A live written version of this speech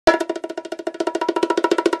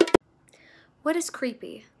What is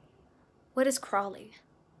creepy? What is crawly?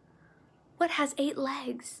 What has 8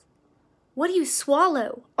 legs? What do you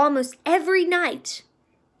swallow almost every night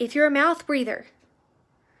if you're a mouth breather?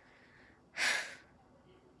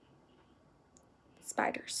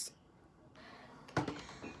 Spiders. I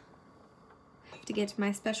have to get to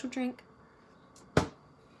my special drink.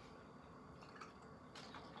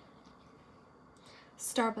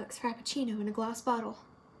 Starbucks Frappuccino in a glass bottle.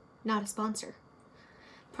 Not a sponsor.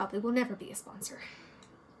 Probably will never be a sponsor.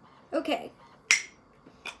 Okay.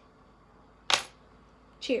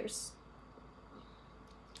 Cheers.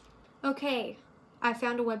 Okay, I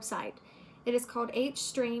found a website. It is called 8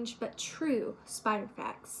 Strange But True Spider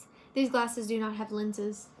Facts. These glasses do not have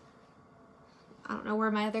lenses. I don't know where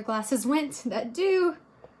my other glasses went that do.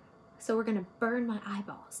 So we're gonna burn my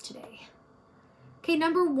eyeballs today. Okay,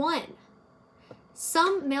 number 1.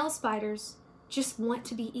 Some male spiders just want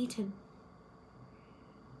to be eaten.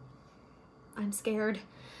 I'm scared.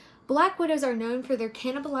 Black widows are known for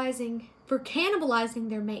cannibalizing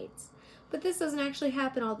their mates, but this doesn't actually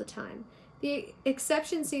happen all the time. The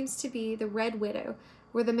exception seems to be the red widow,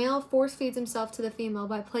 where the male force feeds himself to the female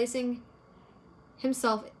by placing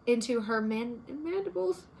himself into her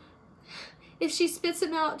mandibles. If she spits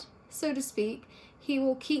him out, so to speak, he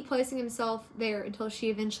will keep placing himself there until she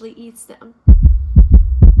eventually eats them.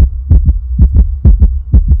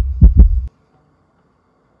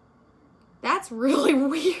 That's really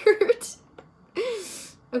weird.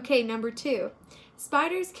 Okay, number 2.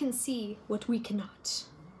 Spiders can see what we cannot.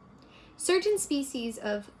 Certain species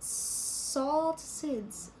of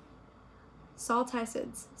salticids,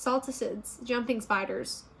 jumping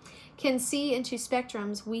spiders, can see into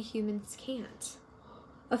spectrums we humans can't.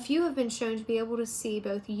 A few have been shown to be able to see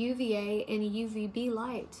both UVA and UVB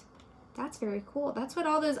light. That's very cool. That's what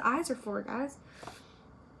all those eyes are for, guys.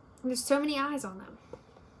 There's so many eyes on them.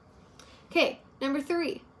 Okay, number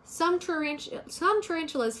 3. Some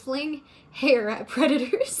tarantulas fling hair at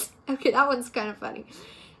predators. Okay, that one's kind of funny.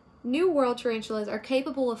 New World tarantulas are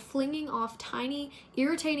capable of flinging off tiny,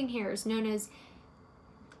 irritating hairs known as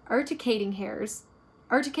urticating hairs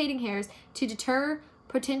to deter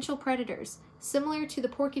potential predators, similar to the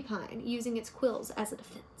porcupine using its quills as a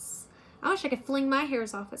defense. I wish I could fling my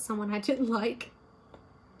hairs off at someone I didn't like.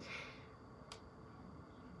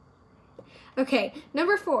 Okay,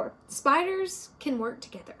 number 4. Spiders can work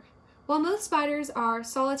together. While most spiders are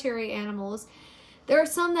solitary animals, there are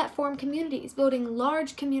some that form communities, building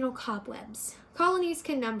large communal cobwebs. Colonies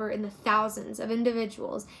can number in the thousands of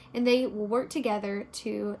individuals, and they will work together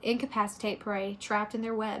to incapacitate prey trapped in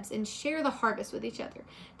their webs and share the harvest with each other.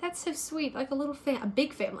 That's so sweet, like a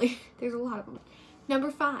big family. There's a lot of them.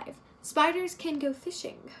 Number 5. Spiders can go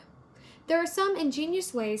fishing. There are some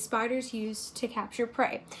ingenious ways spiders use to capture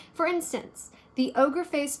prey. For instance, the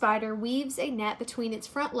ogre-faced spider weaves a net between its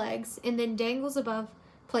front legs and then dangles above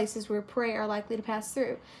places where prey are likely to pass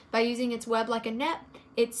through. By using its web like a net,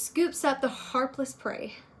 it scoops up the hapless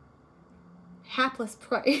prey.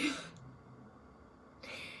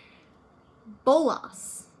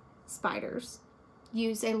 Bolas spiders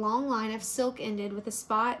use a long line of silk ended with a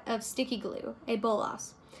spot of sticky glue, a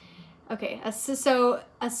bolas. Okay, so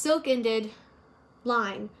a silk-ended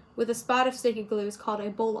line with a spot of sticky glue is called a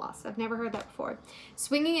bolas. I've never heard that before.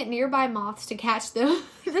 Swinging at nearby moths to catch them.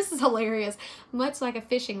 This is hilarious. Much like a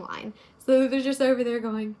fishing line. So they're just over there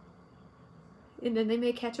going, and then they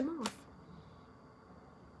may catch a moth.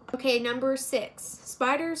 Okay, number 6.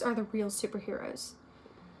 Spiders are the real superheroes.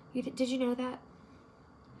 Did you know that?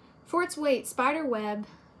 For its weight, spider web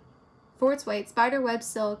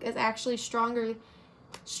silk is actually stronger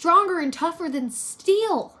and tougher than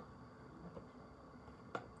steel.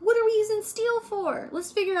 What are we using steel for?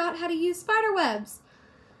 Let's figure out how to use spider webs.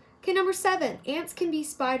 Okay, number 7. Ants can be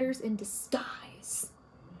spiders in disguise.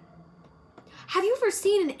 Have you ever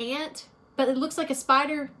seen an ant, but it looks like a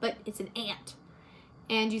spider, but it's an ant?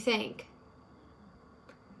 And you think,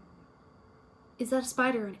 is that a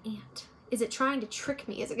spider or an ant? Is it trying to trick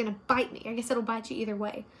me? Is it going to bite me? I guess it'll bite you either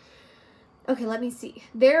way. Okay, let me see.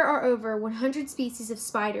 There are over 100 species of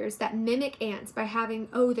spiders that mimic ants by having,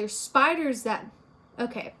 there's spiders that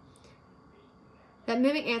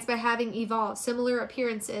mimic ants by having evolved similar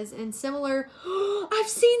appearances and similar, I've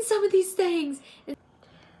seen some of these things.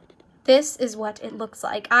 This is what it looks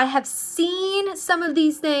like. I have seen some of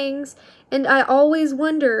these things, and I always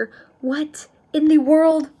wonder, what in the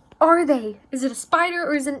world are they? Is it a spider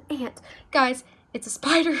or is it an ant? Guys, it's a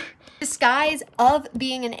spider. The disguise of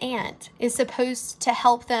being an ant is supposed to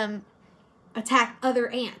help them attack other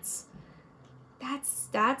ants.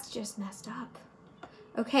 That's just messed up.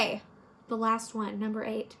 Okay, the last one, number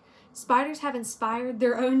 8. Spiders have inspired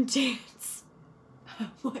their own dance. Oh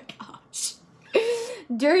my gosh.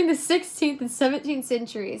 During the 16th and 17th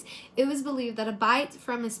centuries, it was believed that a bite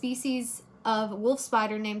from a species of wolf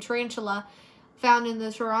spider named tarantula found in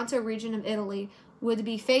the Taranto region of Italy would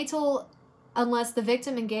be fatal unless the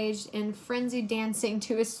victim engaged in frenzied dancing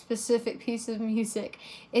to a specific piece of music.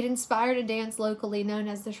 It inspired a dance locally known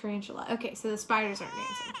as the tarantula. Okay, so the spiders aren't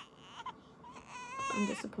dancing. I'm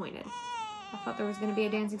disappointed. I thought there was going to be a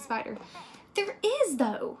dancing spider. There is,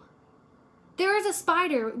 though. There is a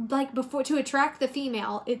spider, like, before, to attract the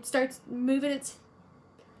female, it starts moving its,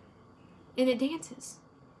 and it dances.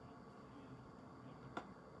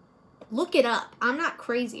 Look it up. I'm not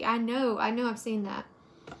crazy. I know I've seen that.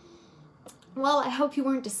 Well, I hope you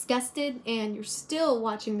weren't disgusted and you're still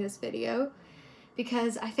watching this video,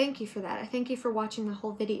 because I thank you for that. I thank you for watching the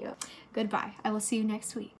whole video. Goodbye. I will see you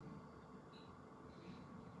next week.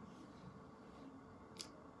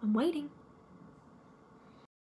 I'm waiting.